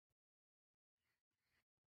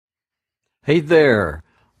Hey there!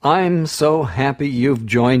 I'm so happy you've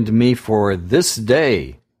joined me for this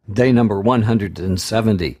day, day number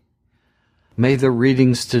 170. May the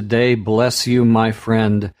readings today bless you, my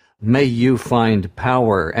friend. May you find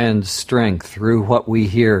power and strength through what we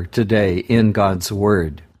hear today in God's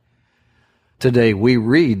Word. Today we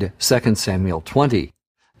read 2 Samuel 20,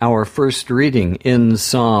 our first reading in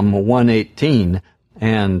Psalm 118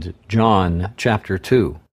 and John chapter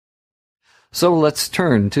 2. So let's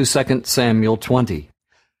turn to 2 Samuel 20.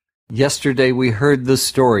 Yesterday we heard the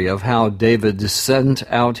story of how David sent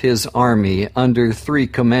out his army under three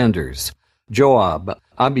commanders, Joab,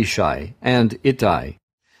 Abishai, and Ittai.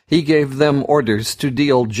 He gave them orders to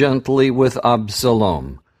deal gently with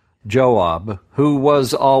Absalom. Joab, who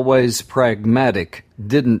was always pragmatic,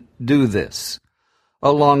 didn't do this.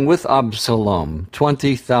 Along with Absalom,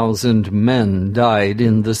 20,000 men died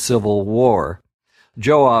in the civil war.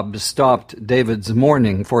 Joab stopped David's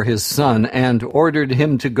mourning for his son and ordered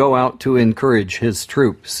him to go out to encourage his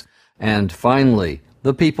troops. And finally,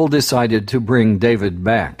 the people decided to bring David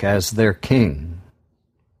back as their king.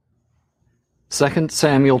 2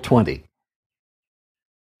 Samuel 20.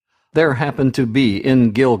 There happened to be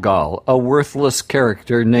in Gilgal a worthless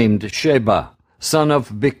character named Sheba, son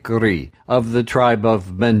of Bichri, of the tribe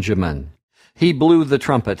of Benjamin. He blew the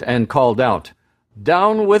trumpet and called out,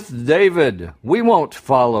 "Down with David! We won't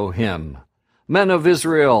follow him! Men of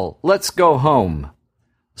Israel, let's go home!"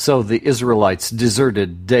 So the Israelites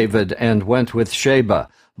deserted David and went with Sheba,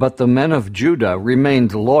 but the men of Judah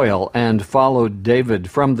remained loyal and followed David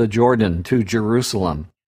from the Jordan to Jerusalem.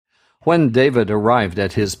 When David arrived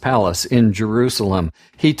at his palace in Jerusalem,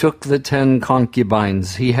 he took the 10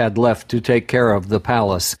 concubines he had left to take care of the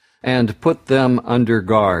palace and put them under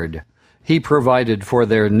guard. He provided for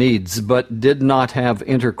their needs, but did not have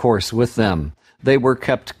intercourse with them. They were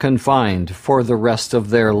kept confined for the rest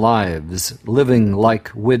of their lives, living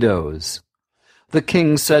like widows. The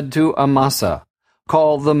king said to Amasa,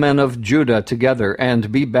 "Call the men of Judah together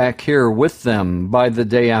and be back here with them by the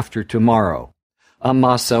day after tomorrow."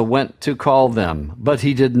 Amasa went to call them, but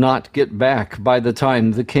he did not get back by the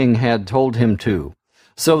time the king had told him to.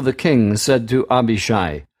 So the king said to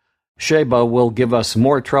Abishai, "Sheba will give us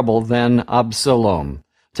more trouble than Absalom.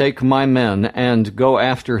 Take my men and go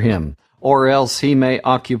after him, or else he may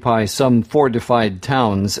occupy some fortified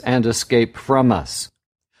towns and escape from us."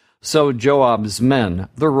 So Joab's men,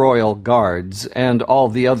 the royal guards, and all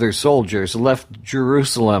the other soldiers left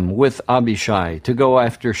Jerusalem with Abishai to go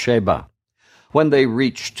after Sheba. When they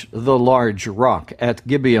reached the large rock at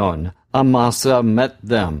Gibeon, Amasa met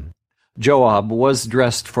them. Joab was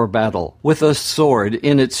dressed for battle, with a sword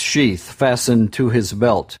in its sheath fastened to his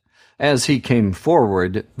belt. As he came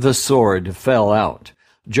forward, the sword fell out.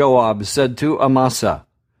 Joab said to Amasa,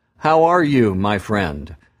 "How are you, my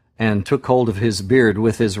friend?" and took hold of his beard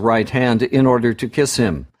with his right hand in order to kiss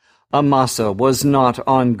him. Amasa was not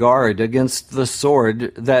on guard against the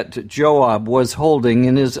sword that Joab was holding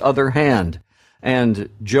in his other hand, and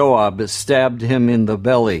Joab stabbed him in the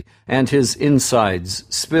belly, and his insides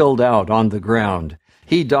spilled out on the ground.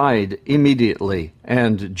 He died immediately,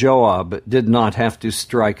 and Joab did not have to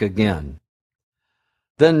strike again.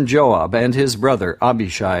 Then Joab and his brother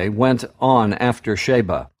Abishai went on after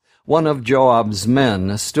Sheba. One of Joab's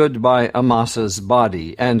men stood by Amasa's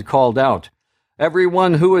body and called out,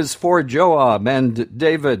 "Everyone who is for Joab and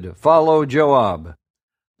David, follow Joab."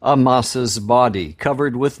 Amasa's body,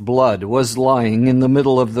 covered with blood, was lying in the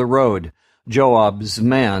middle of the road. Joab's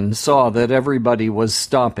man saw that everybody was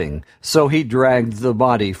stopping, so he dragged the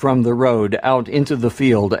body from the road out into the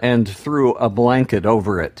field and threw a blanket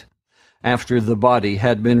over it. After the body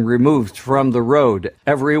had been removed from the road,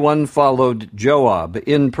 everyone followed Joab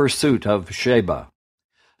in pursuit of Sheba.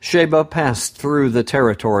 Sheba passed through the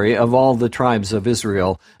territory of all the tribes of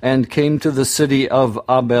Israel and came to the city of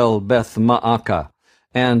Abel-Beth-Maacah.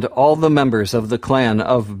 And all the members of the clan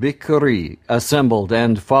of Bichri assembled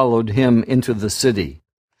and followed him into the city.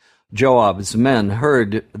 Joab's men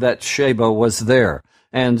heard that Sheba was there,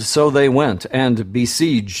 and so they went and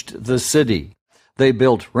besieged the city. They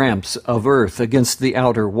built ramps of earth against the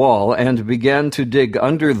outer wall and began to dig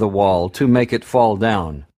under the wall to make it fall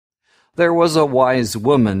down. There was a wise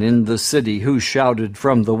woman in the city who shouted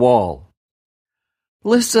from the wall,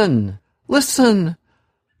 "Listen! Listen!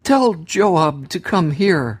 Tell Joab to come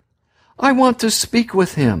here. I want to speak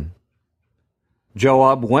with him."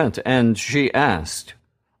 Joab went, and she asked,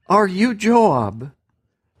 "Are you Joab?"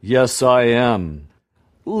 "Yes, I am."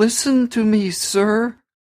 "Listen to me, sir."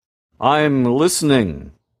 "I'm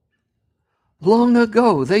listening." "Long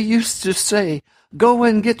ago they used to say, 'Go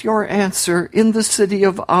and get your answer in the city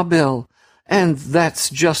of Abel, And that's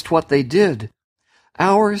just what they did.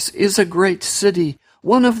 Ours is a great city,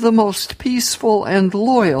 one of the most peaceful and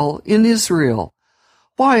loyal in Israel.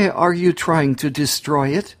 Why are you trying to destroy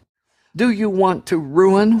it? Do you want to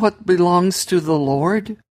ruin what belongs to the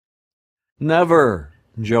Lord?" "Never,"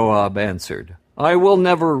 Joab answered. "I will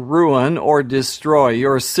never ruin or destroy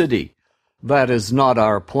your city. That is not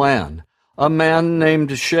our plan. A man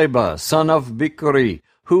named Sheba, son of Bichri,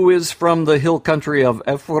 who is from the hill country of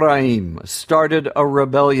Ephraim, started a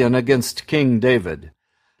rebellion against King David.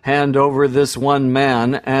 Hand over this one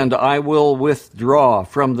man, and I will withdraw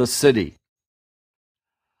from the city."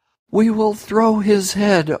 "We will throw his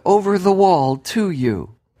head over the wall to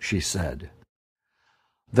you," she said.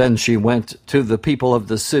 Then she went to the people of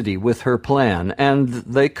the city with her plan, and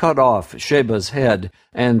they cut off Sheba's head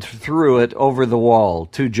and threw it over the wall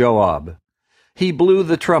to Joab. He blew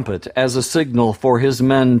the trumpet as a signal for his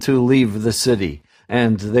men to leave the city,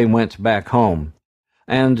 and they went back home.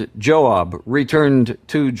 And Joab returned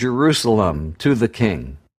to Jerusalem to the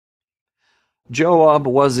king. Joab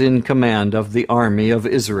was in command of the army of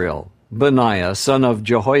Israel. Benaiah, son of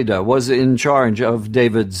Jehoiada, was in charge of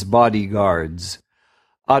David's bodyguards.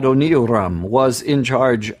 Adoniram was in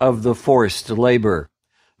charge of the forced labor.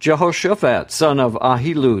 Jehoshaphat, son of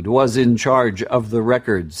Ahilud, was in charge of the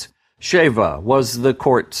records. Sheva was the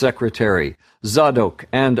court secretary. Zadok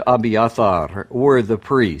and Abiathar were the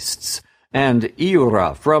priests. And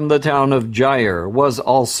Eurah from the town of Jair was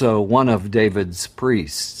also one of David's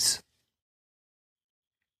priests.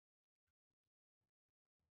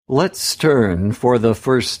 Let's turn for the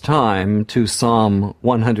first time to Psalm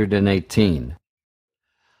 118.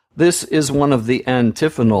 This is one of the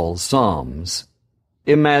antiphonal psalms.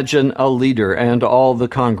 Imagine a leader and all the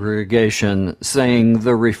congregation saying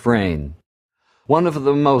the refrain. One of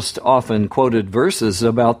the most often quoted verses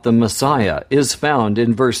about the Messiah is found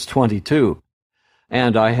in verse 22,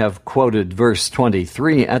 and I have quoted verse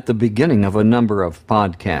 23 at the beginning of a number of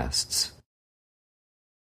podcasts.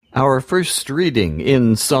 Our first reading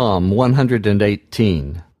in Psalm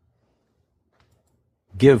 118.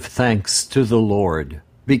 Give thanks to the Lord,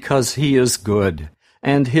 because he is good,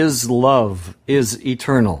 and his love is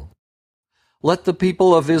eternal. Let the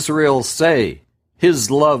people of Israel say, his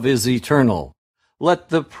love is eternal. Let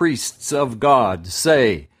the priests of God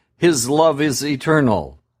say, his love is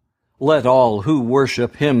eternal. Let all who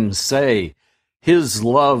worship him say, his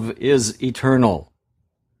love is eternal.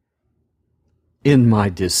 In my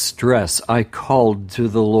distress I called to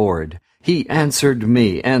the Lord. He answered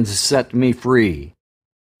me and set me free.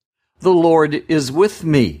 The Lord is with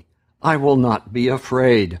me. I will not be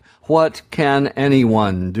afraid. What can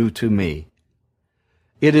anyone do to me?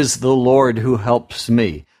 It is the Lord who helps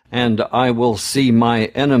me, and I will see my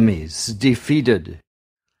enemies defeated.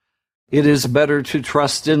 It is better to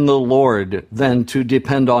trust in the Lord than to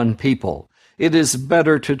depend on people. It is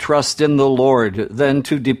better to trust in the Lord than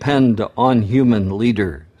to depend on human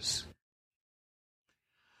leaders.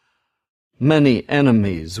 Many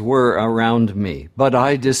enemies were around me, but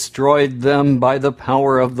I destroyed them by the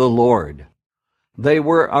power of the Lord. They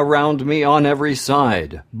were around me on every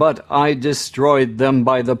side, but I destroyed them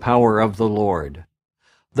by the power of the Lord.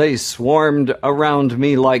 They swarmed around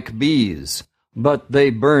me like bees, but they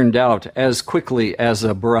burned out as quickly as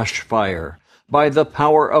a brush fire. By the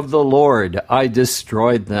power of the Lord I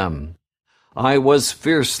destroyed them. I was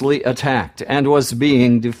fiercely attacked and was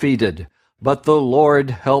being defeated, but the Lord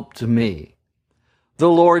helped me. The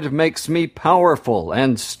Lord makes me powerful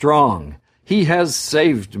and strong. He has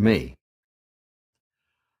saved me.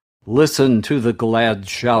 Listen to the glad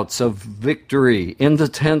shouts of victory in the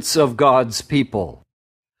tents of God's people.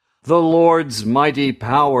 The Lord's mighty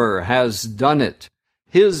power has done it.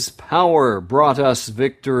 His power brought us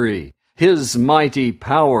victory. His mighty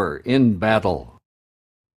power in battle.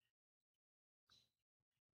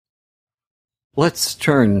 Let's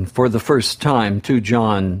turn for the first time to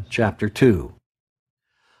John chapter 2.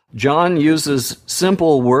 John uses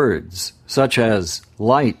simple words such as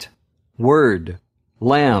light, word,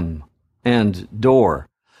 lamb, and door,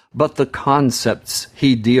 but the concepts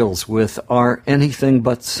he deals with are anything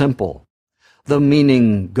but simple. The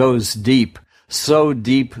meaning goes deep, so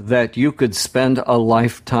deep that you could spend a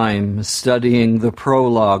lifetime studying the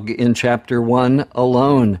prologue in chapter 1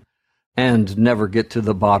 alone and never get to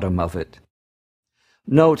the bottom of it.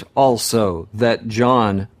 Note also that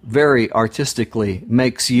John very artistically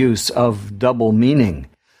makes use of double meaning,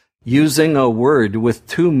 using a word with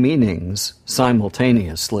two meanings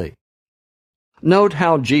simultaneously. Note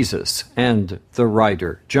how Jesus and the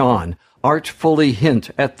writer, John, artfully hint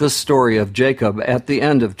at the story of Jacob at the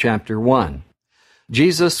end of chapter 1.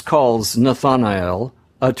 Jesus calls Nathanael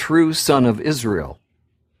a true son of Israel.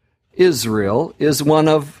 Israel is one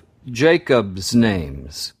of Jacob's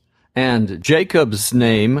names, and Jacob's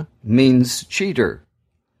name means cheater.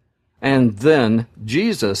 And then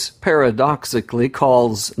Jesus paradoxically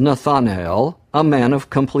calls Nathanael a man of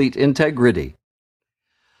complete integrity.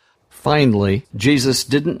 Finally, Jesus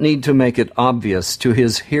didn't need to make it obvious to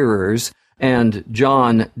his hearers, and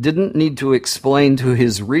John didn't need to explain to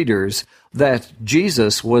his readers that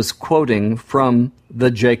Jesus was quoting from the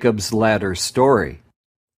Jacob's Ladder story.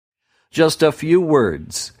 Just a few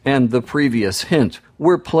words and the previous hint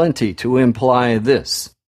were plenty to imply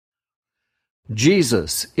this.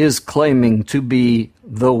 Jesus is claiming to be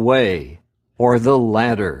the way, or the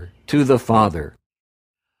ladder, to the Father.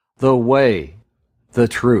 The way, the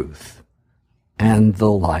truth, and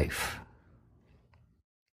the life.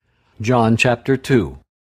 John chapter 2.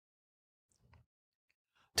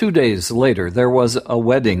 2 days later there was a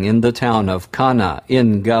wedding in the town of Cana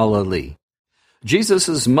in Galilee.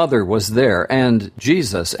 Jesus' mother was there, and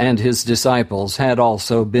Jesus and his disciples had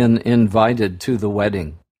also been invited to the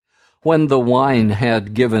wedding. When the wine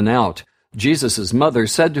had given out, Jesus' mother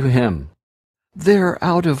said to him, "They're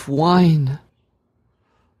out of wine."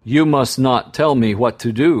 "You must not tell me what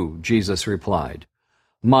to do," Jesus replied.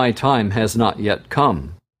 "My time has not yet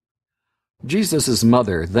come." Jesus'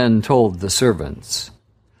 mother then told the servants,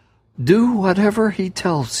 "Do whatever he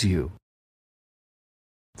tells you."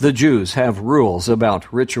 The Jews have rules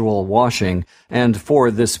about ritual washing, and for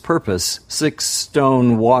this purpose 6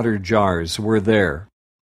 stone water jars were there,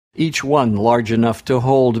 each one large enough to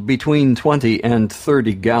hold between 20 and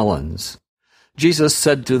 30 gallons. Jesus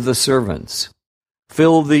said to the servants,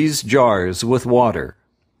 "Fill these jars with water,"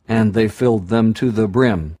 and they filled them to the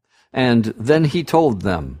brim. And then he told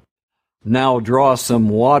them, "Now draw some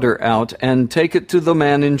water out and take it to the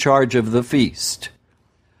man in charge of the feast."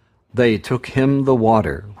 They took him the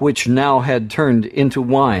water, which now had turned into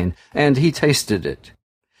wine, and he tasted it.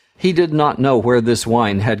 He did not know where this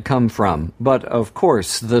wine had come from, but of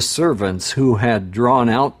course the servants who had drawn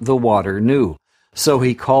out the water knew. So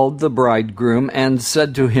he called the bridegroom and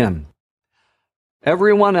said to him,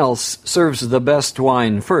 "Everyone else serves the best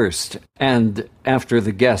wine first, and after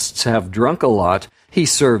the guests have drunk a lot, he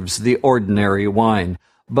serves the ordinary wine.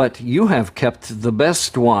 But you have kept the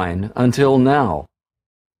best wine until now."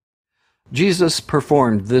 Jesus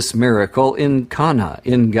performed this miracle in Cana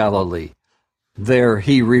in Galilee. There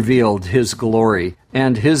he revealed his glory,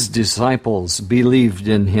 and his disciples believed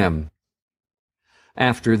in him.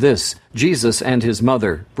 After this, Jesus and his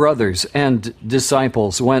mother, brothers, and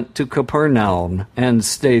disciples went to Capernaum and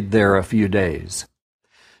stayed there a few days.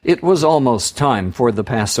 It was almost time for the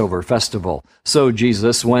Passover festival, so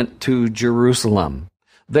Jesus went to Jerusalem.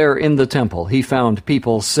 There in the temple he found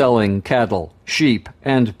people selling cattle, sheep,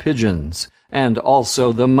 and pigeons, and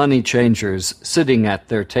also the money changers sitting at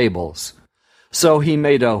their tables. So he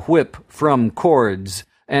made a whip from cords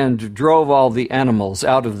and drove all the animals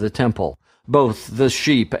out of the temple, both the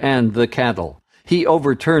sheep and the cattle. He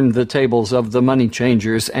overturned the tables of the money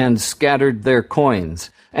changers and scattered their coins,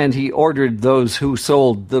 and he ordered those who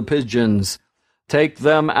sold the pigeons, "Take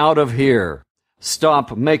them out of here.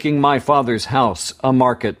 Stop making my Father's house a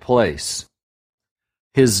marketplace."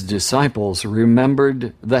 His disciples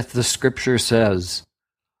remembered that the Scripture says,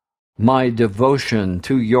 "My devotion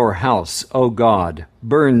to your house, O God,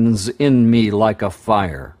 burns in me like a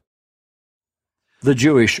fire." The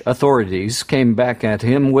Jewish authorities came back at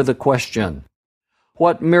him with a question.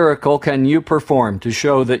 "What miracle can you perform to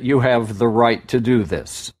show that you have the right to do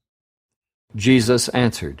this?" Jesus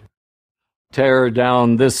answered, "Tear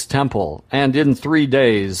down this temple, and in 3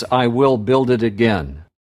 days I will build it again."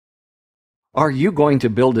 "Are you going to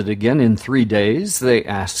build it again in 3 days?" they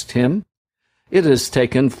asked him. "It has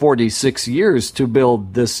taken 46 years to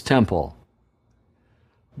build this temple."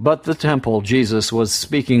 But the temple Jesus was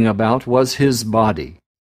speaking about was his body.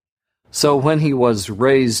 So when he was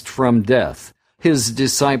raised from death, his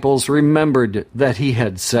disciples remembered that he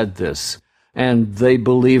had said this, and they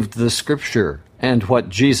believed the Scripture and what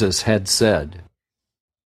Jesus had said.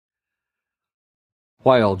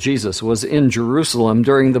 While Jesus was in Jerusalem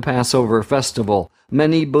during the Passover festival,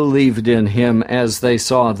 many believed in him as they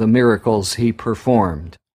saw the miracles he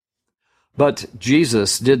performed. But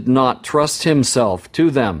Jesus did not trust himself to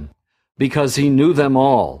them, because he knew them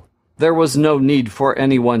all. There was no need for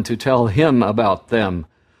anyone to tell him about them,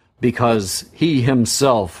 because he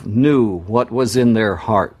himself knew what was in their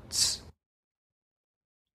hearts.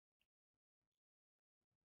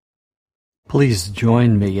 Please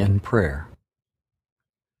join me in prayer.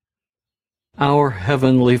 Our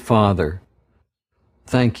Heavenly Father,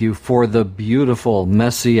 Thank you for the beautiful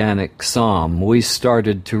messianic psalm we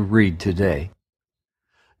started to read today.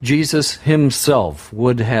 Jesus himself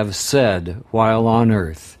would have said while on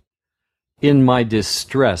earth, "In my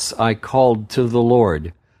distress I called to the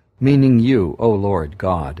Lord," meaning you, O Lord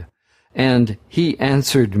God, "and he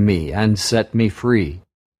answered me and set me free."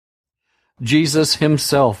 Jesus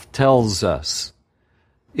himself tells us,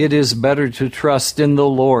 "It is better to trust in the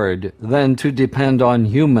Lord than to depend on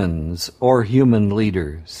humans or human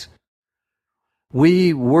leaders."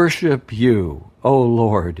 We worship you, O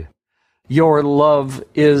Lord. Your love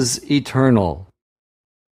is eternal.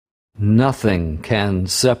 Nothing can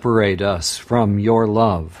separate us from your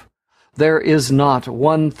love. There is not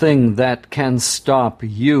one thing that can stop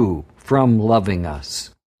you from loving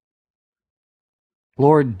us.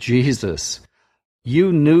 Lord Jesus,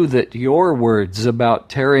 you knew that your words about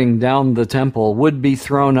tearing down the temple would be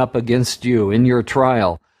thrown up against you in your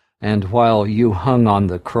trial and while you hung on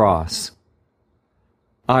the cross.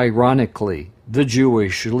 Ironically, the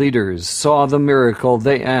Jewish leaders saw the miracle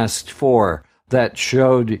they asked for that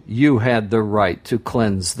showed you had the right to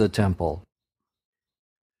cleanse the temple.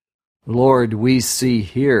 Lord, we see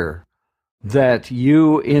here that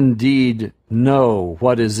you indeed know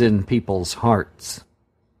what is in people's hearts.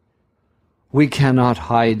 We cannot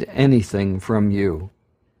hide anything from you.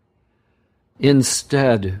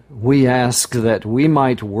 Instead, we ask that we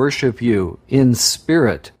might worship you in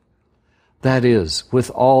spirit, that is, with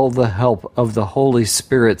all the help of the Holy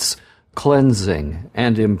Spirit's cleansing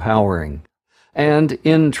and empowering, and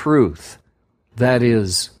in truth, that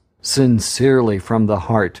is, sincerely from the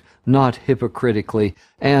heart, not hypocritically,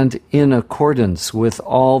 and in accordance with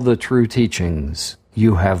all the true teachings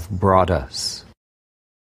you have brought us.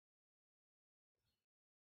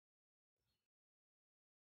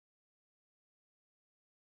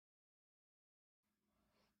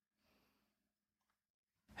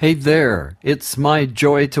 Hey there, it's my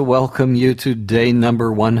joy to welcome you to day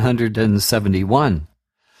number 171.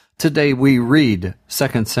 Today we read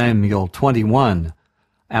 2 Samuel 21,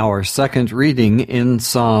 our second reading in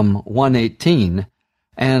Psalm 118,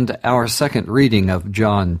 and our second reading of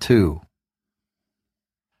John 2.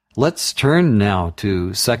 Let's turn now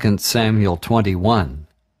to 2 Samuel 21.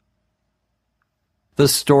 The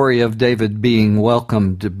story of David being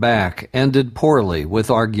welcomed back ended poorly with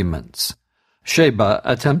arguments. Sheba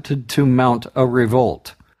attempted to mount a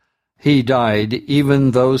revolt. He died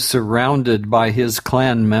even though surrounded by his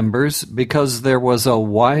clan members because there was a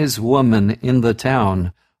wise woman in the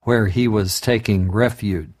town where he was taking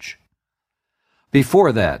refuge.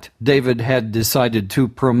 Before that, David had decided to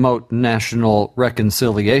promote national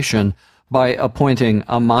reconciliation by appointing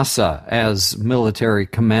Amasa as military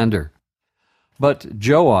commander. But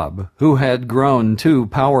Joab, who had grown too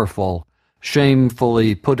powerful,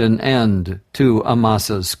 shamefully put an end to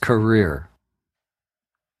Amasa's career.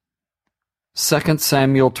 2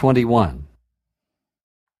 Samuel 21.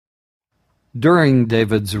 During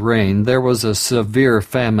David's reign there was a severe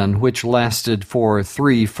famine which lasted for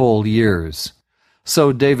 3 full years.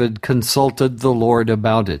 So David consulted the Lord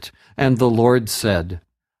about it, and the Lord said,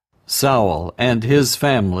 "Saul and his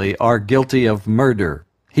family are guilty of murder.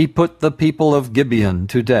 He put the people of Gibeon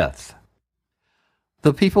to death."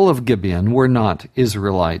 The people of Gibeon were not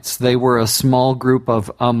Israelites. They were a small group of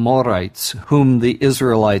Amorites whom the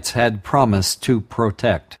Israelites had promised to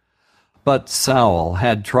protect. But Saul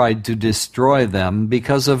had tried to destroy them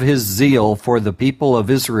because of his zeal for the people of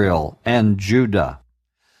Israel and Judah.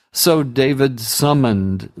 So David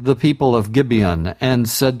summoned the people of Gibeon and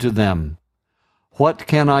said to them, "What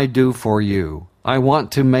can I do for you? I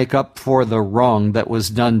want to make up for the wrong that was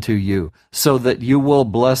done to you, so that you will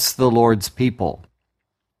bless the Lord's people."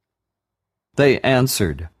 They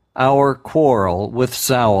answered, "Our quarrel with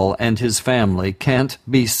Saul and his family can't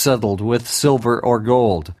be settled with silver or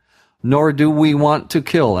gold, nor do we want to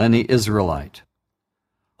kill any Israelite."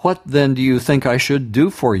 "What then do you think I should do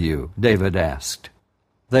for you?" David asked.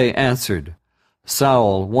 They answered,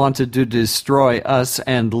 "Saul wanted to destroy us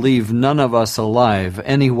and leave none of us alive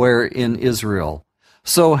anywhere in Israel.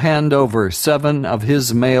 So hand over 7 of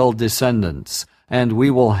his male descendants, and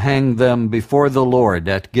we will hang them before the Lord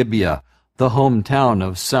at Gibeah, the hometown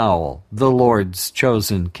of Saul, the Lord's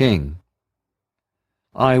chosen king."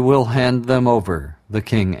 "I will hand them over," the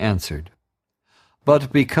king answered.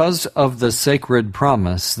 But because of the sacred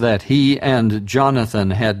promise that he and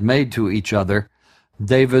Jonathan had made to each other,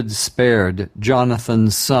 David spared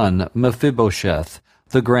Jonathan's son Mephibosheth,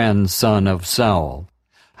 the grandson of Saul.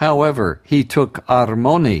 However, he took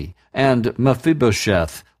Armoni and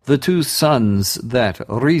Mephibosheth, the 2 sons that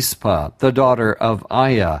Rizpah, the daughter of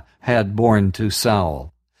Aiah, had borne to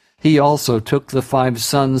Saul. He also took the 5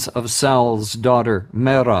 sons of Saul's daughter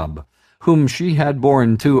Merab, whom she had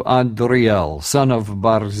borne to Adriel, son of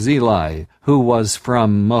Barzillai, who was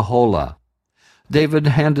from Meholah. David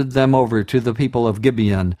handed them over to the people of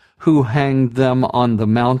Gibeon, who hanged them on the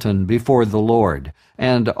mountain before the Lord,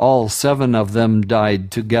 and all 7 of them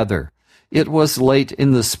died together. It was late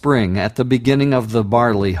in the spring, at the beginning of the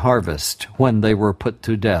barley harvest, when they were put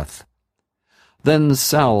to death. Then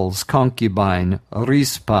Saul's concubine,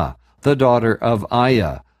 Rizpah, the daughter of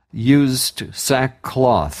Aiah, used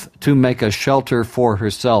sackcloth to make a shelter for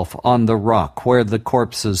herself on the rock where the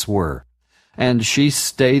corpses were. And she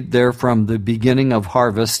stayed there from the beginning of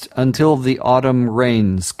harvest until the autumn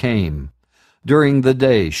rains came. During the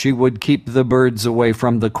day she would keep the birds away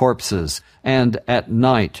from the corpses, and at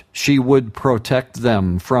night she would protect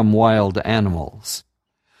them from wild animals.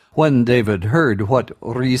 When David heard what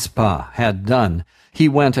Rizpah had done, he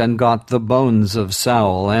went and got the bones of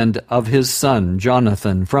Saul and of his son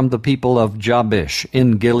Jonathan from the people of Jabesh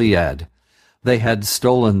in Gilead. They had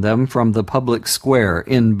stolen them from the public square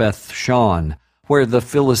in Beth-shan, where the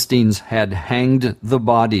Philistines had hanged the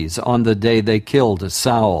bodies on the day they killed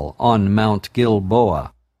Saul on Mount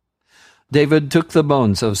Gilboa. David took the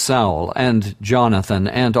bones of Saul and Jonathan,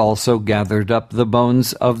 and also gathered up the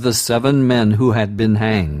bones of the 7 men who had been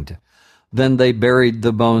hanged. Then they buried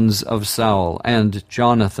the bones of Saul and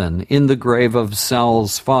Jonathan in the grave of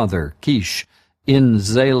Saul's father, Kish, in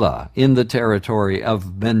Zelah, in the territory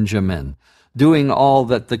of Benjamin, doing all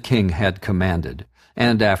that the king had commanded.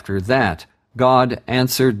 And after that, God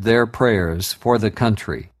answered their prayers for the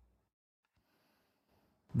country.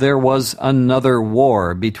 There was another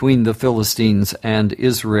war between the Philistines and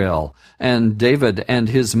Israel, and David and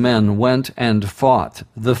his men went and fought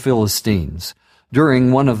the Philistines.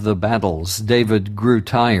 During one of the battles, David grew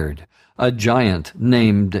tired. A giant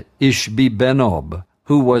named Ishbi-benob,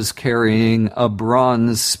 who was carrying a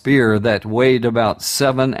bronze spear that weighed about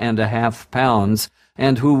 7.5 pounds,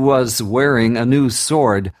 and who was wearing a new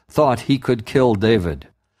sword, thought he could kill David.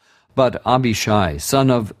 But Abishai, son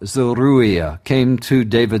of Zeruiah, came to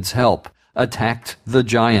David's help, attacked the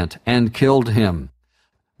giant, and killed him.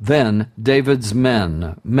 Then David's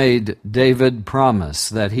men made David promise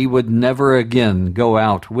that he would never again go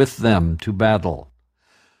out with them to battle.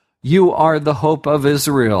 "You are the hope of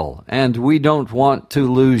Israel, and we don't want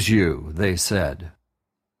to lose you," they said.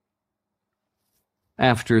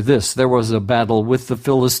 After this there was a battle with the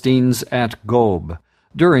Philistines at Gob,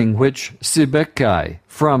 during which Sibbecai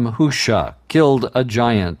from Husha killed a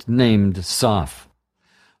giant named Saph.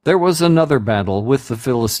 There was another battle with the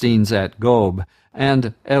Philistines at Gob,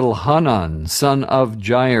 and Elhanan, son of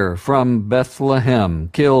Jair from Bethlehem,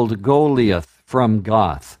 killed Goliath from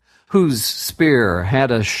Gath, whose spear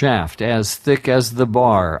had a shaft as thick as the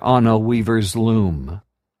bar on a weaver's loom.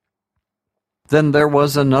 Then there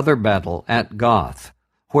was another battle at Gath,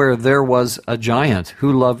 where there was a giant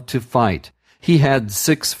who loved to fight. He had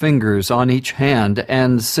 6 fingers on each hand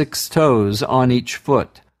and 6 toes on each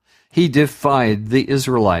foot. He defied the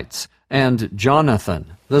Israelites, and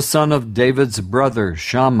Jonathan, the son of David's brother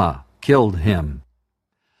Shammah, killed him.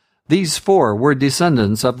 These 4 were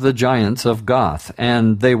descendants of the giants of Gath,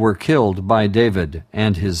 and they were killed by David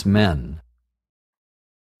and his men.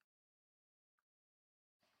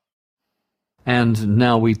 And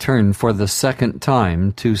now we turn for the second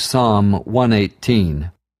time to Psalm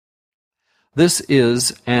 118. This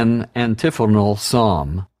is an antiphonal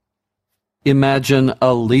psalm. Imagine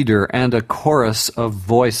a leader and a chorus of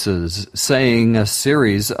voices saying a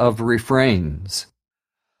series of refrains.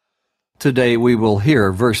 Today we will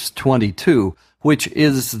hear verse 22, which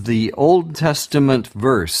is the Old Testament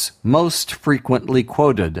verse most frequently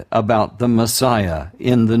quoted about the Messiah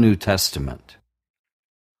in the New Testament.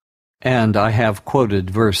 And I have quoted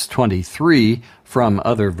verse 23 from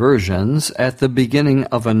other versions at the beginning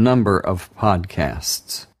of a number of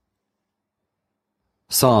podcasts.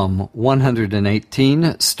 Psalm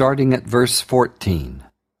 118, starting at verse 14.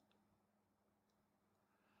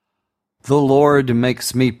 The Lord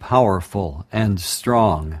makes me powerful and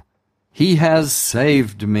strong. He has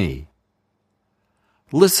saved me.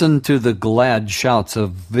 Listen to the glad shouts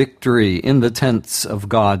of victory in the tents of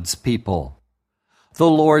God's people. The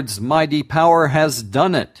Lord's mighty power has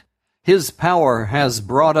done it. His power has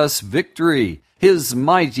brought us victory, His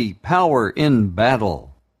mighty power in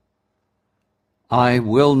battle. I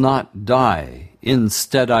will not die.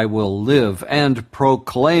 Instead, I will live and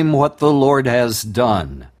proclaim what the Lord has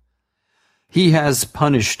done. He has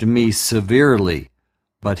punished me severely,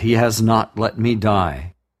 but He has not let me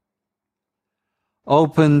die.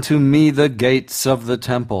 Open to me the gates of the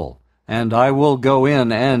temple, and I will go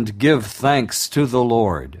in and give thanks to the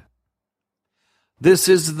Lord. This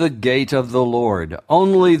is the gate of the Lord.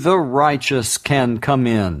 Only the righteous can come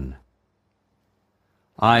in.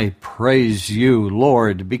 I praise you,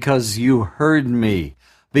 Lord, because you heard me,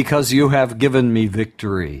 because you have given me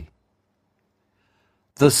victory.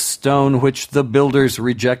 The stone which the builders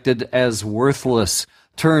rejected as worthless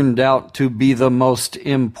turned out to be the most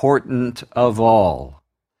important of all.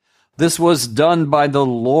 This was done by the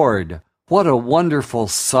Lord. What a wonderful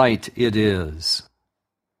sight it is!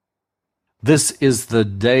 This is the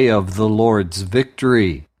day of the Lord's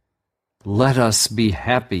victory. Let us be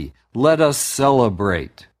happy. Let us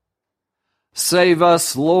celebrate. Save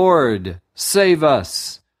us, Lord. Save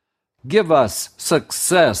us. Give us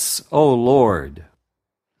success, O Lord.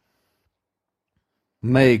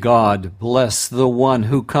 May God bless the one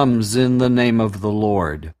who comes in the name of the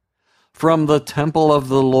Lord. From the temple of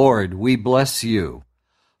the Lord we bless you.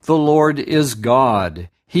 The Lord is God.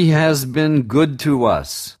 He has been good to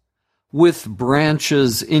us. With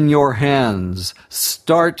branches in your hands,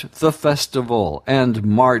 start the festival and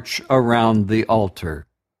march around the altar.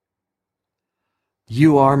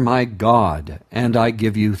 You are my God, and I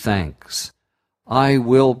give you thanks. I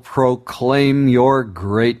will proclaim your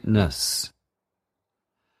greatness.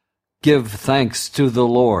 Give thanks to the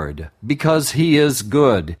Lord, because he is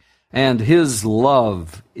good, and his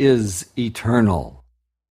love is eternal.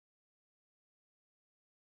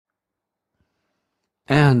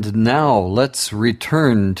 And now let's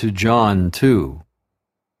return to John 2.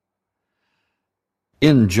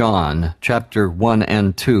 In John, chapter 1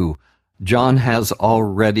 and 2, John has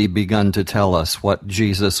already begun to tell us what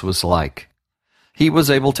Jesus was like. He was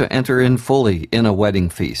able to enter in fully in a wedding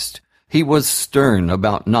feast. He was stern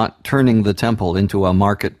about not turning the temple into a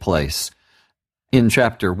marketplace. In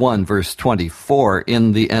chapter 1, verse 24,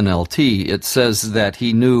 in the NLT, it says that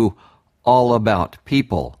he knew all about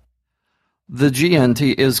people. The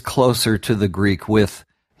GNT is closer to the Greek with,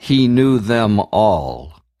 he knew them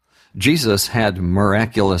all. Jesus had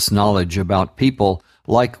miraculous knowledge about people,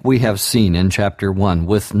 like we have seen in chapter 1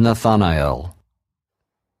 with Nathanael.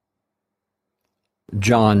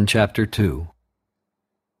 John chapter 2.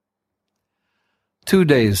 2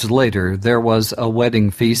 days later there was a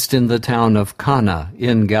wedding feast in the town of Cana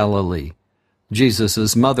in Galilee.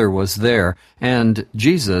 Jesus' mother was there, and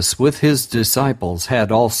Jesus with his disciples had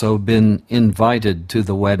also been invited to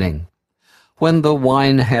the wedding. When the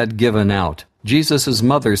wine had given out, Jesus'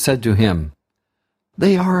 mother said to him,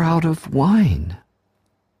 "They are out of wine."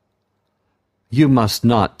 "You must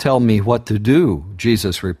not tell me what to do,"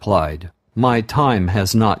 Jesus replied. "My time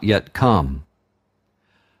has not yet come."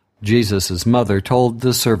 Jesus' mother told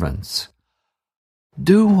the servants,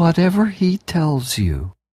 "Do whatever he tells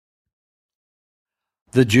you."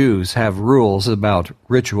 The Jews have rules about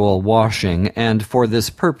ritual washing, and for this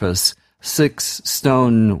purpose 6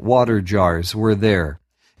 stone water jars were there,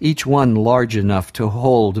 each one large enough to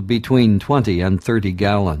hold between 20 and 30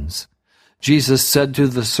 gallons. Jesus said to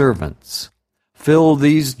the servants, "Fill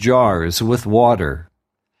these jars with water."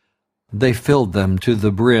 They filled them to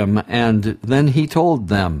the brim, and then he told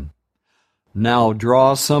them, "Now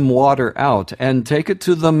draw some water out and take it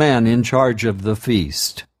to the man in charge of the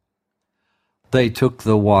feast." They took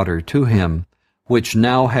the water to him, which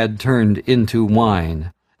now had turned into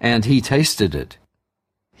wine, and he tasted it.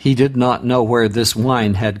 He did not know where this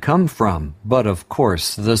wine had come from, but of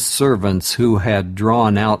course the servants who had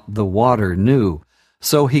drawn out the water knew.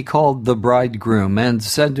 So he called the bridegroom and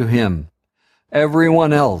said to him,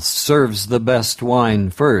 "Everyone else serves the best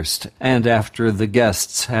wine first, and after the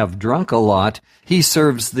guests have drunk a lot, he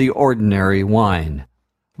serves the ordinary wine.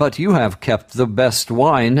 But you have kept the best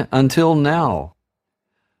wine until now."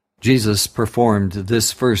 Jesus performed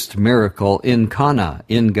this first miracle in Cana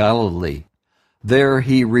in Galilee. There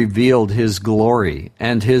he revealed his glory,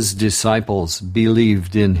 and his disciples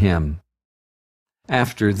believed in him.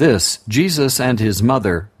 After this, Jesus and his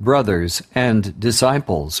mother, brothers, and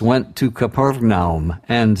disciples went to Capernaum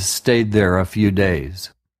and stayed there a few days.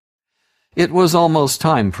 It was almost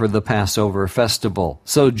time for the Passover festival,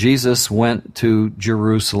 so Jesus went to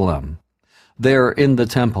Jerusalem. There in the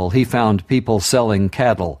temple he found people selling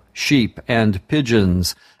cattle, sheep, and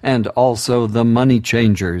pigeons, and also the money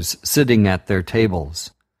changers sitting at their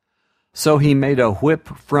tables. So he made a whip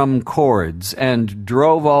from cords and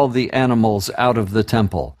drove all the animals out of the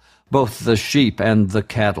temple, both the sheep and the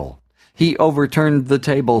cattle. He overturned the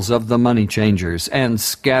tables of the money changers and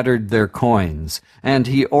scattered their coins, and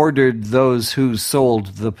he ordered those who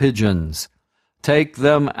sold the pigeons, "Take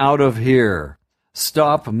them out of here.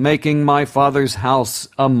 Stop making my Father's house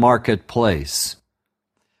a marketplace."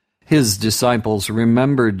 His disciples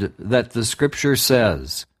remembered that the Scripture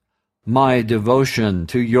says, My devotion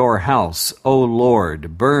to your house, O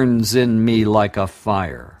Lord, burns in me like a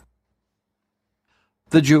fire."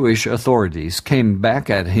 The Jewish authorities came back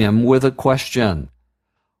at him with a question.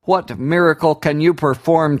 "What miracle can you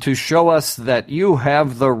perform to show us that you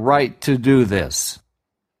have the right to do this?"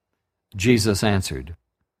 Jesus answered,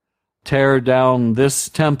 "Tear down this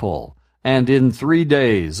temple, and in 3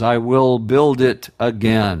 days I will build it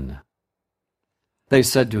again." They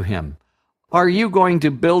said to him, "Are you going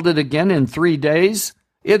to build it again in 3 days?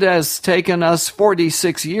 It has taken us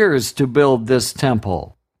 46 years to build this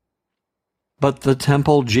temple." But the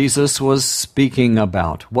temple Jesus was speaking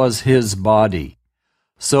about was his body.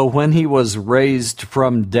 So when he was raised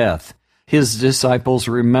from death, his disciples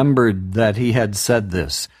remembered that he had said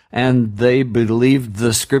this, and they believed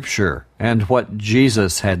the Scripture and what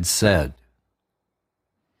Jesus had said.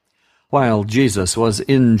 While Jesus was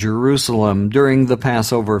in Jerusalem during the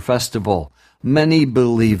Passover festival, many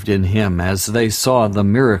believed in him as they saw the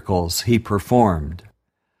miracles he performed.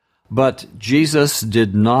 But Jesus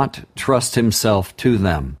did not trust himself to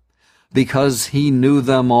them, because he knew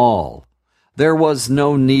them all. There was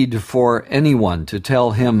no need for anyone to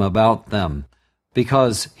tell him about them,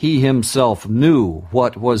 because he himself knew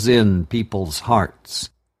what was in people's hearts.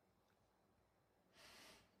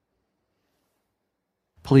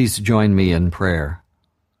 Please join me in prayer.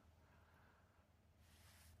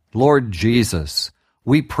 Lord Jesus,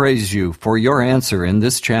 we praise you for your answer in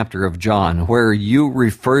this chapter of John, where you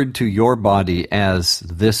referred to your body as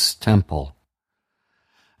this temple.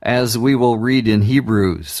 As we will read in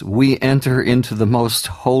Hebrews, we enter into the most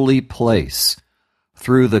holy place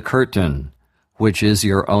through the curtain, which is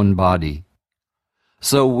your own body.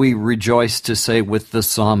 So we rejoice to say with the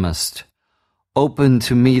psalmist, "Open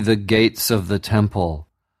to me the gates of the temple.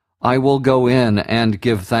 I will go in and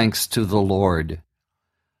give thanks to the Lord.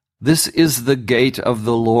 This is the gate of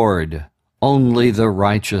the Lord. Only the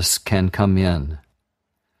righteous can come in."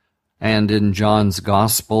 And in John's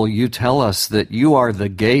Gospel, you tell us that you are the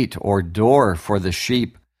gate or door for the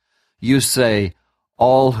sheep. You say,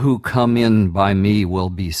 "All who come in by me will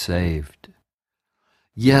be saved."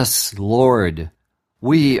 Yes, Lord,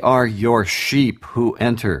 we are your sheep who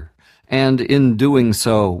enter, and in doing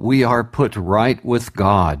so, we are put right with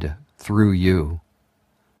God through you.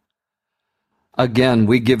 Again,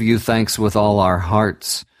 we give you thanks with all our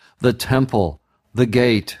hearts, the temple, the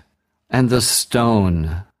gate, and the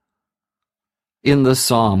stone. In the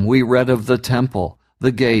psalm, we read of the temple,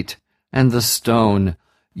 the gate, and the stone.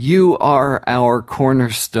 You are our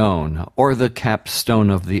cornerstone, or the capstone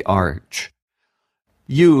of the arch.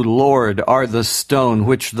 You, Lord, are the stone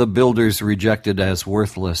which the builders rejected as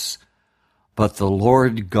worthless. But the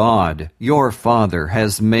Lord God, your Father,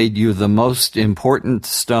 has made you the most important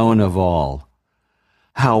stone of all.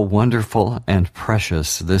 How wonderful and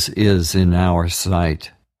precious this is in our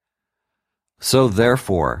sight. So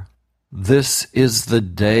therefore, this is the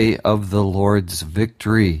day of the Lord's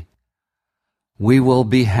victory. We will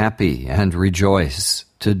be happy and rejoice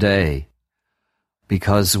today,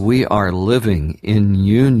 because we are living in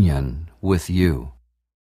union with you.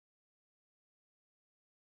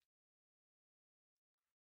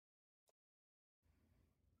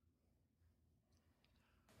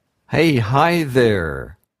 Hey, hi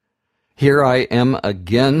there. Here I am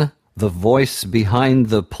again, the voice behind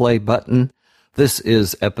the play button. This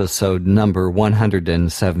is episode number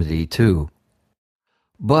 172.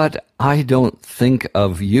 But I don't think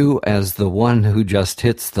of you as the one who just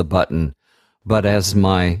hits the button, but as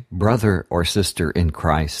my brother or sister in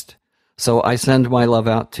Christ. So I send my love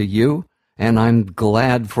out to you, and I'm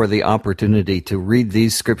glad for the opportunity to read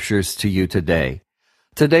these scriptures to you today.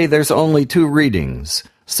 Today there's only 2 readings,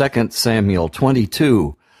 2 Samuel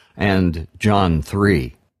 22 and John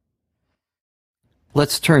 3.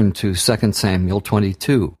 Let's turn to 2 Samuel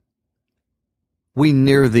 22. We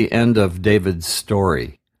near the end of David's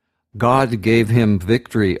story. God gave him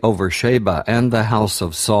victory over Sheba and the house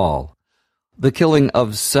of Saul. The killing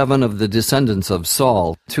of 7 of the descendants of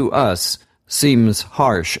Saul, to us, seems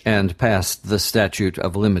harsh and past the statute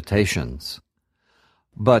of limitations.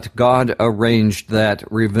 But God arranged that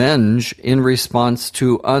revenge in response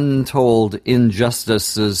to untold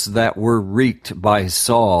injustices that were wreaked by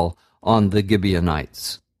Saul on the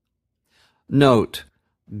Gibeonites. Note,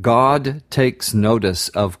 God takes notice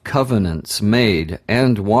of covenants made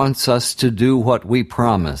and wants us to do what we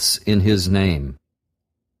promise in His name.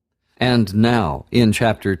 And now, in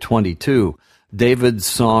chapter 22, David's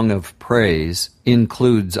song of praise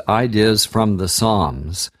includes ideas from the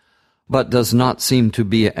Psalms, but does not seem to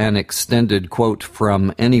be an extended quote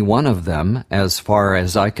from any one of them as far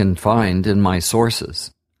as I can find in my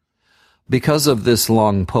sources. Because of this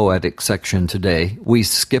long poetic section today, we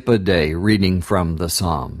skip a day reading from the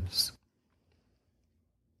Psalms.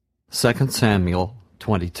 2 Samuel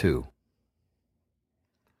 22.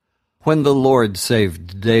 When the Lord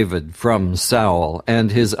saved David from Saul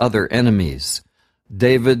and his other enemies,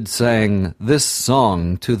 David sang this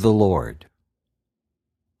song to the Lord.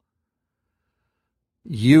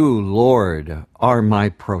 You, Lord, are my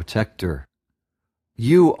protector.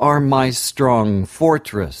 You are my strong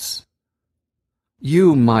fortress.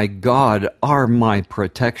 You, my God, are my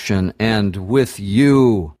protection, and with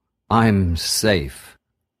you I'm safe.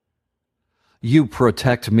 You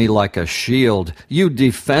protect me like a shield. You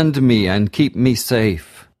defend me and keep me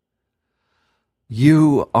safe.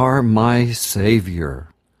 You are my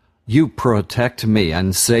Savior. You protect me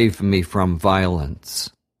and save me from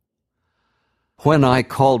violence. When I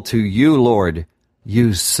call to you, Lord,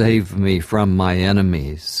 you save me from my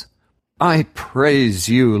enemies. I praise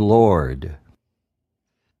you, Lord.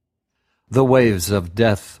 The waves of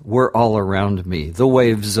death were all around me. The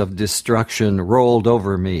waves of destruction rolled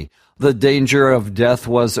over me. The danger of death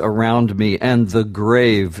was around me, and the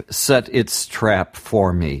grave set its trap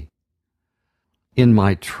for me. In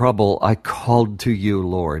my trouble I called to you,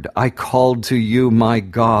 Lord. I called to you, my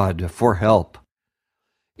God, for help.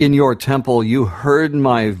 In your temple you heard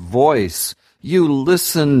my voice. You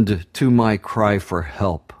listened to my cry for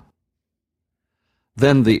help.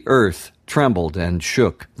 Then the earth trembled and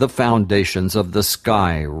shook. The foundations of the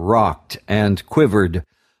sky rocked and quivered,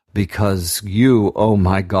 because you, O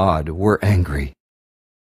my God, were angry.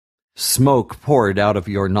 Smoke poured out of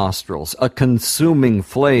your nostrils, a consuming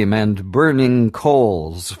flame and burning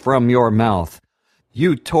coals from your mouth.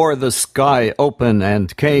 You tore the sky open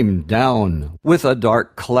and came down, with a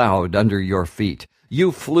dark cloud under your feet.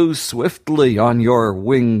 You flew swiftly on your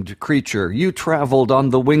winged creature. You traveled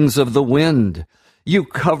on the wings of the wind. You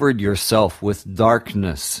covered yourself with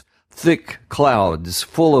darkness. Thick clouds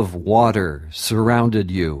full of water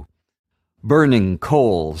surrounded you. Burning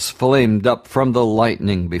coals flamed up from the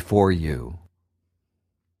lightning before you.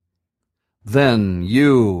 Then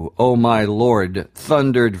you, O my Lord,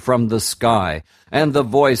 thundered from the sky, and the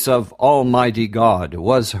voice of Almighty God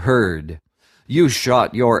was heard. You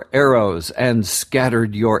shot your arrows and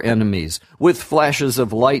scattered your enemies. With flashes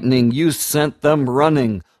of lightning you sent them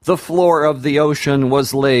running. The floor of the ocean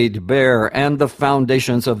was laid bare, and the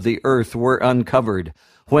foundations of the earth were uncovered.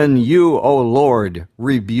 When you, O Lord,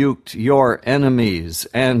 rebuked your enemies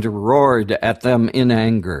and roared at them in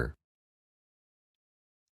anger.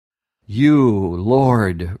 You,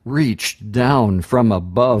 Lord, reached down from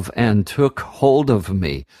above and took hold of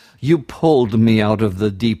me. You pulled me out of the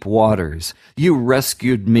deep waters. You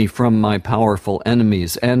rescued me from my powerful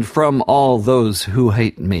enemies and from all those who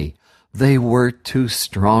hate me. They were too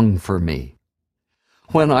strong for me.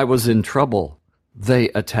 When I was in trouble, they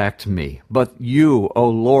attacked me. But you, O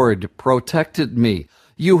Lord, protected me.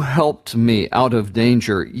 You helped me out of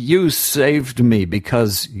danger. You saved me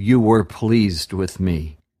because you were pleased with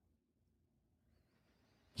me.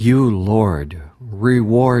 You, Lord,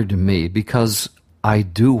 reward me because I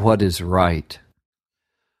do what is right.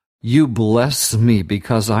 You bless me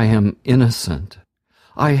because I am innocent.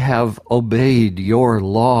 I have obeyed your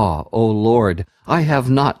law, O Lord. I have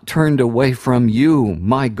not turned away from you,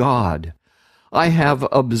 my God. I have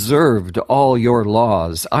observed all your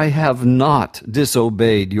laws. I have not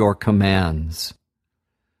disobeyed your commands.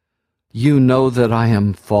 You know that I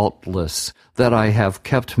am faultless, that I have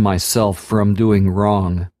kept myself from doing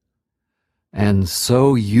wrong. And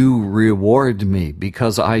so you reward me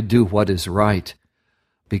because I do what is right,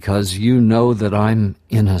 because you know that I'm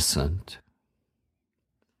innocent.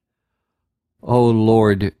 O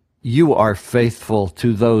Lord, you are faithful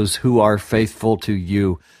to those who are faithful to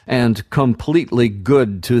you, and completely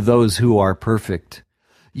good to those who are perfect.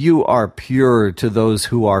 You are pure to those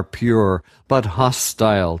who are pure, but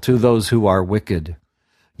hostile to those who are wicked.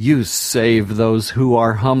 You save those who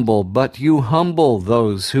are humble, but you humble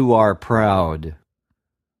those who are proud.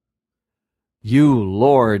 You,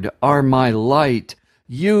 Lord, are my light.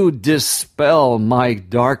 You dispel my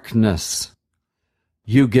darkness.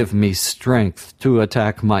 You give me strength to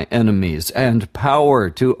attack my enemies and power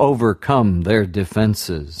to overcome their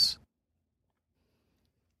defenses.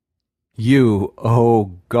 You,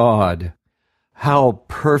 O God, how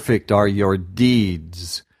perfect are your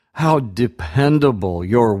deeds, how dependable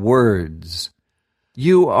your words.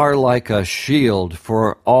 You are like a shield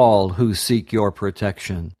for all who seek your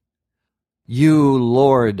protection. You,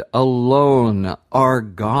 Lord, alone are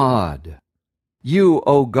God. You,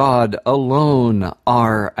 O God, alone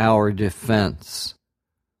are our defense.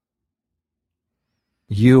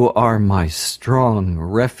 You are my strong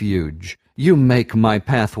refuge. You make my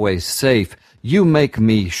pathway safe. You make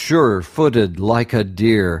me sure-footed like a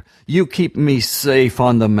deer. You keep me safe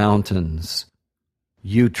on the mountains.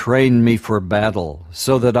 You train me for battle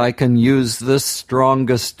so that I can use the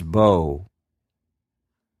strongest bow.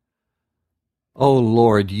 O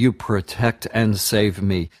Lord, you protect and save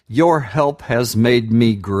me. Your help has made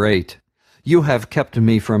me great. You have kept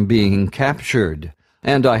me from being captured,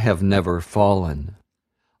 and I have never fallen.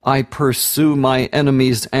 I pursue my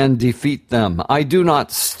enemies and defeat them. I do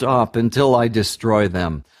not stop until I destroy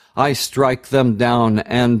them. I strike them down,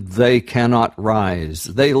 and they cannot rise.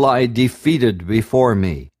 They lie defeated before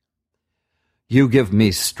me. You give me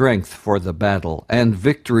strength for the battle and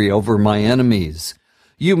victory over my enemies.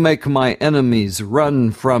 You make my enemies run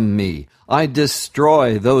from me. I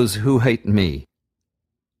destroy those who hate me.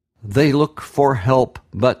 They look for help,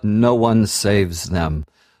 but no one saves them.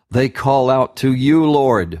 They call out to you,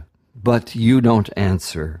 Lord, but you don't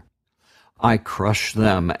answer. I crush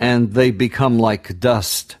them, and they become like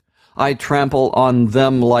dust. I trample on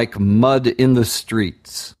them like mud in the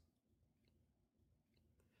streets.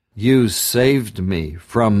 You saved me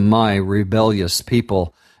from my rebellious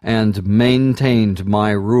people and maintained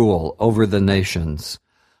my rule over the nations.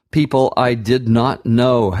 People I did not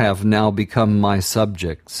know have now become my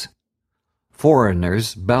subjects.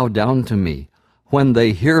 Foreigners bow down to me. When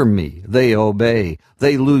they hear me, they obey.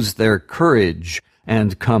 They lose their courage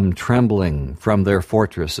and come trembling from their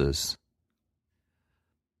fortresses.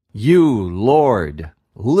 You, Lord,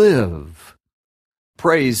 live.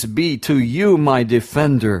 Praise be to you, my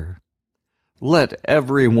defender. Let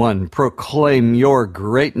everyone proclaim your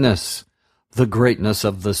greatness, the greatness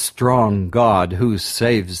of the strong God who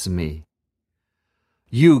saves me.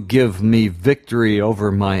 You give me victory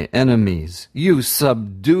over my enemies. You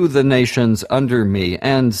subdue the nations under me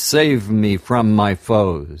and save me from my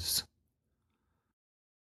foes.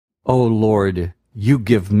 O Lord, you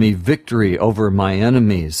give me victory over my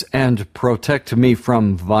enemies and protect me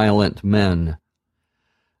from violent men.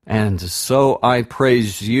 And so I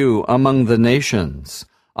praise you among the nations.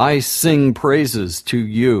 I sing praises to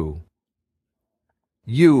you.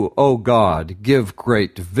 You, O God, give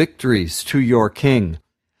great victories to your king.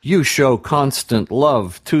 You show constant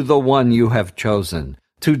love to the one you have chosen,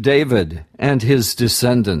 to David and his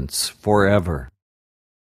descendants forever.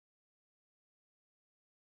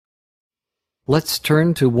 Let's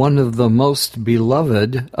turn to one of the most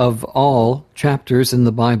beloved of all chapters in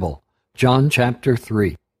the Bible, John chapter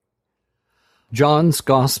 3. John's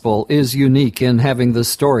Gospel is unique in having the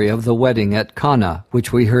story of the wedding at Cana,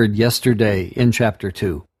 which we heard yesterday in chapter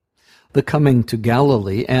 2. The coming to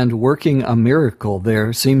Galilee and working a miracle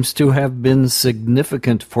there seems to have been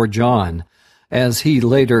significant for John, as he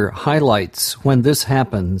later highlights when this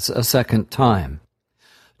happens a second time.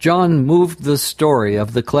 John moved the story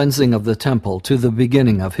of the cleansing of the temple to the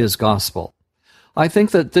beginning of his Gospel. I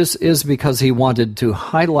think that this is because he wanted to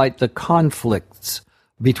highlight the conflicts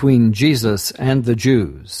between Jesus and the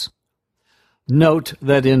Jews. Note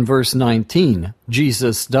that in verse 19,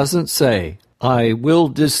 Jesus doesn't say, I will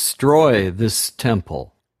destroy this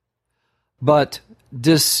temple, but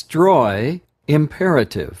destroy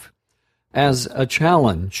imperative, as a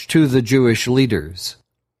challenge to the Jewish leaders.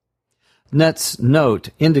 Nett's note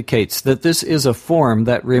indicates that this is a form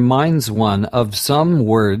that reminds one of some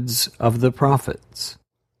words of the prophets.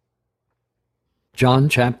 John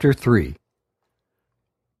chapter 3.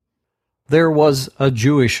 There was a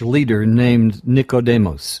Jewish leader named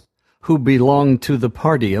Nicodemus, who belonged to the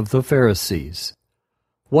party of the Pharisees.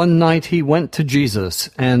 One night he went to Jesus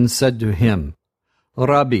and said to him,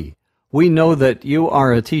 Rabbi, we know that you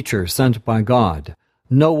are a teacher sent by God.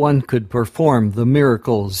 No one could perform the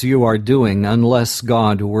miracles you are doing unless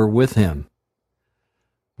God were with him.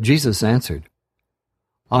 Jesus answered,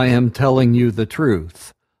 I am telling you the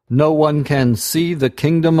truth. No one can see the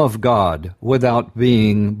kingdom of God without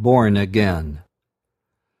being born again.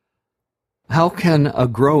 How can a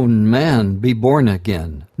grown man be born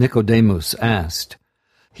again? Nicodemus asked.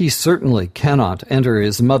 He certainly cannot enter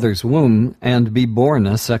his mother's womb and be born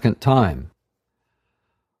a second time.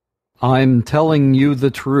 I'm telling you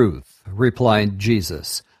the truth, replied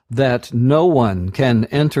Jesus, that no one can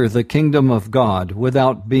enter the kingdom of God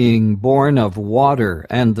without being born of water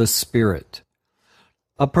and the Spirit.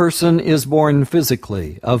 A person is born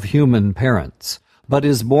physically of human parents, but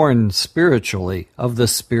is born spiritually of the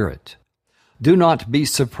Spirit. Do not be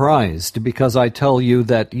surprised because I tell you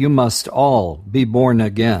that you must all be born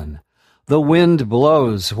again. The wind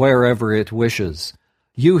blows wherever it wishes.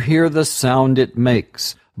 You hear the sound it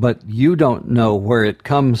makes, but you don't know where it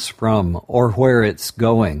comes from or where it's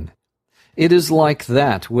going. It is like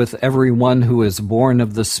that with everyone who is born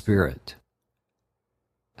of the Spirit.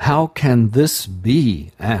 "How can this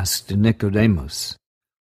be?" asked Nicodemus.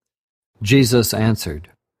 Jesus answered,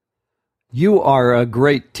 "You are a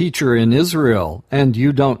great teacher in Israel, and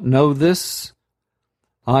you don't know this?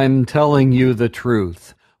 I'm telling you the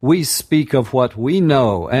truth. We speak of what we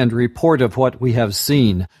know and report of what we have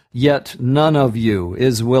seen, yet none of you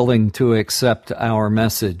is willing to accept our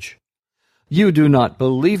message. You do not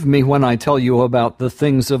believe me when I tell you about the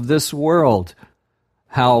things of this world.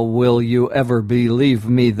 How will you ever believe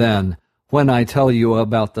me then when I tell you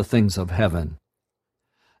about the things of heaven?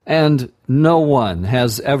 And no one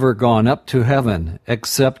has ever gone up to heaven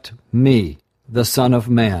except me, the Son of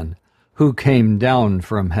Man, who came down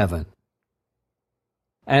from heaven.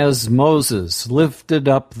 As Moses lifted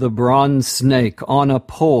up the bronze snake on a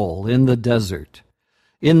pole in the desert,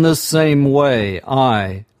 in the same way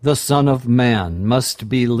I, the Son of Man, must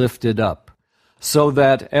be lifted up, so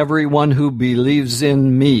that everyone who believes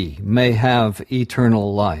in me may have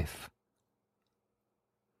eternal life.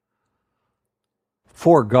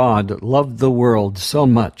 For God loved the world so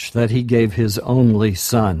much that he gave his only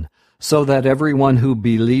Son, so that everyone who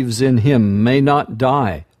believes in him may not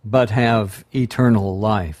die, but have eternal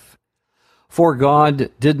life. For God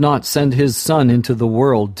did not send his Son into the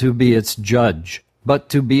world to be its judge, but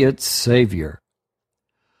to be its Savior.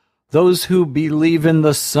 Those who believe in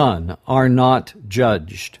the Son are not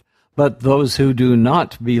judged, but those who do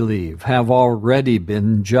not believe have already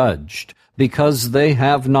been judged, because they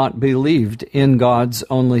have not believed in God's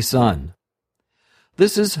only Son.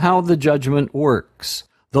 This is how the judgment works.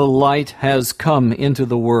 The light has come into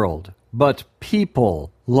the world, but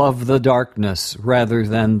people love the darkness rather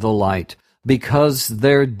than the light, because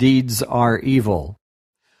their deeds are evil.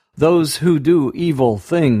 Those who do evil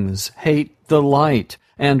things hate the light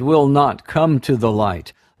and will not come to the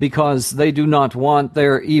light, because they do not want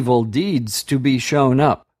their evil deeds to be shown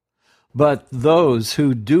up. But those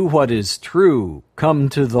who do what is true come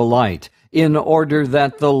to the light, in order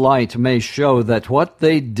that the light may show that what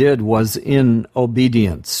they did was in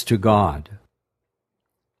obedience to God.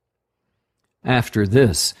 After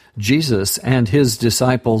this, Jesus and his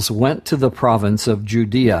disciples went to the province of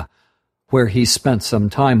Judea, where he spent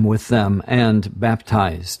some time with them and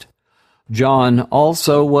baptized. John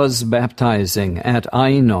also was baptizing at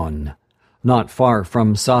Ainon, not far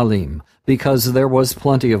from Salim, because there was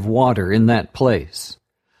plenty of water in that place.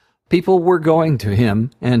 People were going to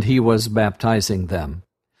him, and he was baptizing them.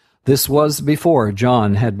 This was before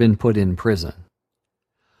John had been put in prison.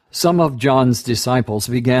 Some of John's disciples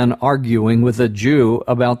began arguing with a Jew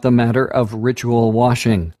about the matter of ritual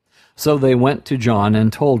washing. So they went to John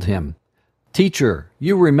and told him, "Teacher,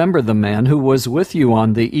 you remember the man who was with you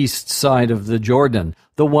on the east side of the Jordan,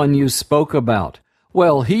 the one you spoke about.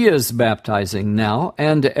 Well, he is baptizing now,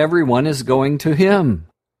 and everyone is going to him."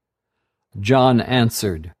 John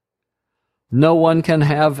answered, "No one can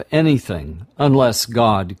have anything unless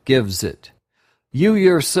God gives it. You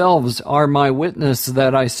yourselves are my witness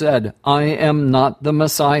that I said, I am not the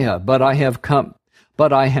Messiah, but I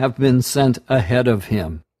have been sent ahead of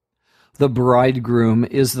him. The bridegroom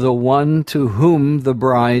is the one to whom the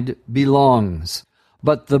bride belongs,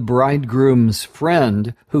 but the bridegroom's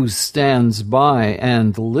friend who stands by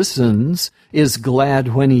and listens is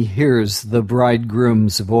glad when he hears the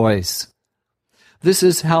bridegroom's voice. This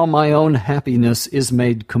is how my own happiness is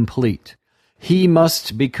made complete. He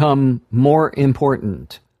must become more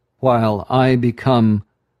important, while I become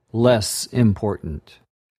less important.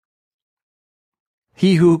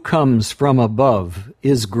 He who comes from above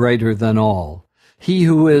is greater than all. He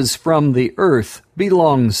who is from the earth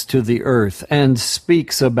belongs to the earth and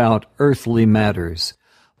speaks about earthly matters.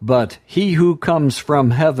 But he who comes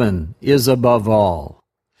from heaven is above all.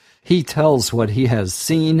 He tells what he has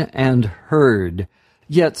seen and heard,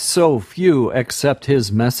 yet so few accept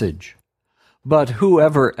his message. But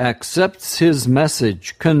whoever accepts his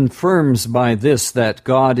message confirms by this that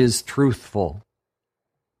God is truthful.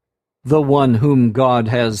 The one whom God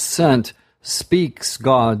has sent speaks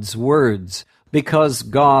God's words, because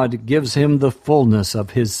God gives him the fullness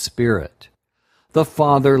of his Spirit. The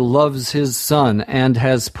Father loves his Son and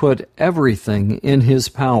has put everything in his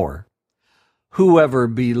power. Whoever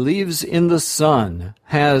believes in the Son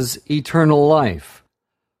has eternal life.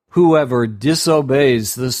 Whoever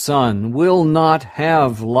disobeys the Son will not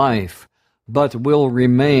have life, but will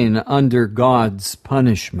remain under God's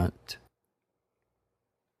punishment.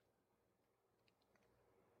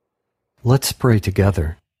 Let's pray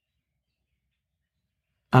together.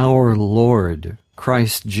 Our Lord,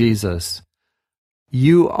 Christ Jesus,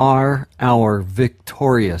 you are our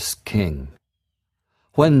victorious King.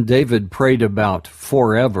 When David prayed about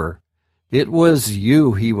forever, it was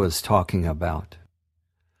you he was talking about.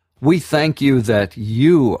 We thank you that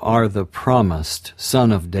you are the promised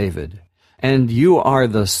Son of David, and you are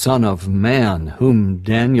the Son of Man whom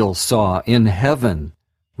Daniel saw in heaven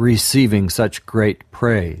receiving such great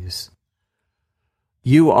praise.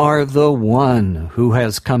 You are the one who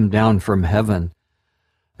has come down from heaven,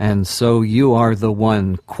 and so you are the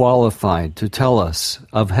one qualified to tell us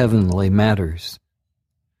of heavenly matters.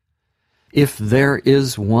 If there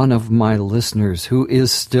is one of my listeners who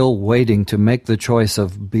is still waiting to make the choice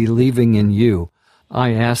of believing in you,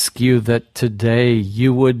 I ask you that today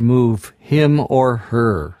you would move him or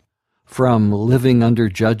her from living under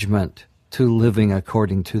judgment to living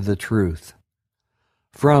according to the truth,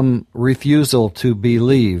 from refusal to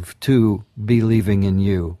believe to believing in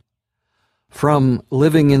you, from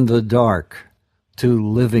living in the dark to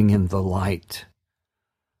living in the light,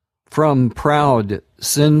 from proud,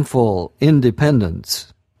 sinful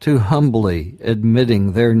independence to humbly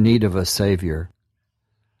admitting their need of a Savior,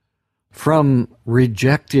 from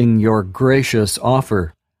rejecting your gracious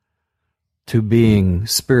offer to being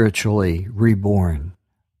spiritually reborn.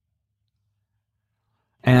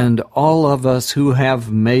 And all of us who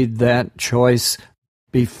have made that choice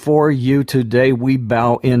before you today, we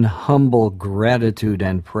bow in humble gratitude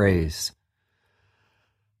and praise.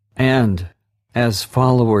 And as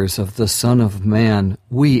followers of the Son of Man,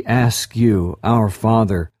 we ask you, our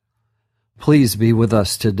Father, please be with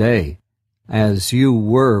us today, as you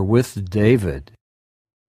were with David,